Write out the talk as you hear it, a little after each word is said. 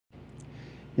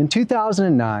In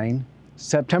 2009,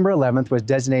 September 11th was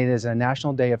designated as a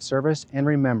National Day of Service and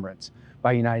Remembrance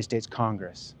by United States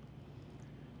Congress.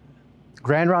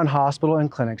 Grande Ronde Hospital and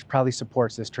Clinics proudly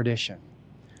supports this tradition.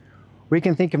 We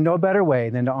can think of no better way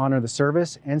than to honor the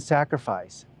service and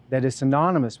sacrifice that is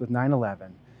synonymous with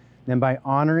 9/11 than by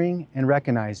honoring and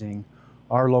recognizing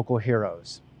our local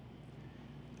heroes.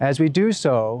 As we do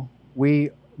so,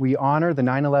 we honor the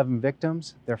 9/11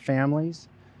 victims, their families,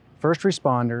 first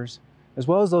responders, as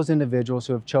well as those individuals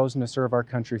who have chosen to serve our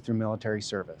country through military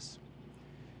service.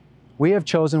 We have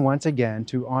chosen once again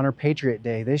to honor Patriot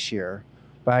Day this year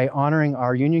by honoring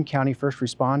our Union County first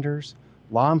responders,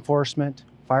 law enforcement,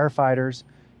 firefighters,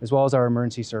 as well as our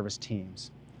emergency service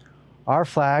teams. Our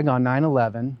flag on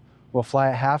 9/11 will fly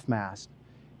at half-mast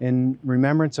in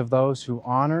remembrance of those who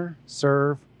honor,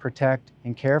 serve, protect,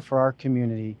 and care for our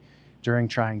community during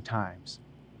trying times.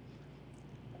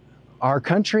 Our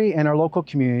country and our local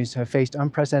communities have faced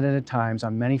unprecedented times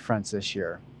on many fronts this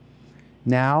year.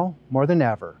 Now, more than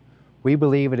ever, we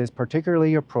believe it is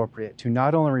particularly appropriate to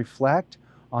not only reflect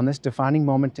on this defining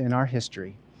moment in our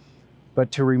history,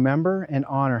 but to remember and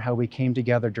honor how we came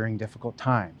together during difficult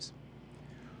times.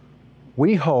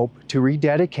 We hope to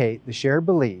rededicate the shared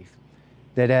belief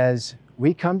that as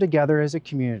we come together as a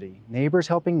community, neighbors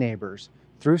helping neighbors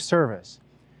through service,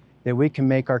 that we can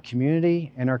make our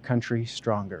community and our country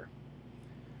stronger.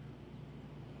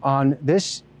 On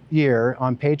this year,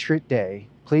 on Patriot Day,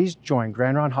 please join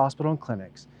Grande Ronde Hospital and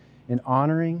Clinics in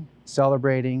honoring,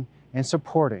 celebrating, and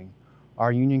supporting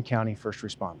our Union County first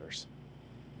responders.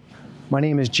 My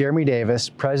name is Jeremy Davis,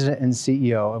 President and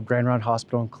CEO of Grande Ronde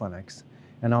Hospital and Clinics,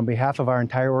 and on behalf of our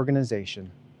entire organization,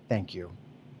 thank you.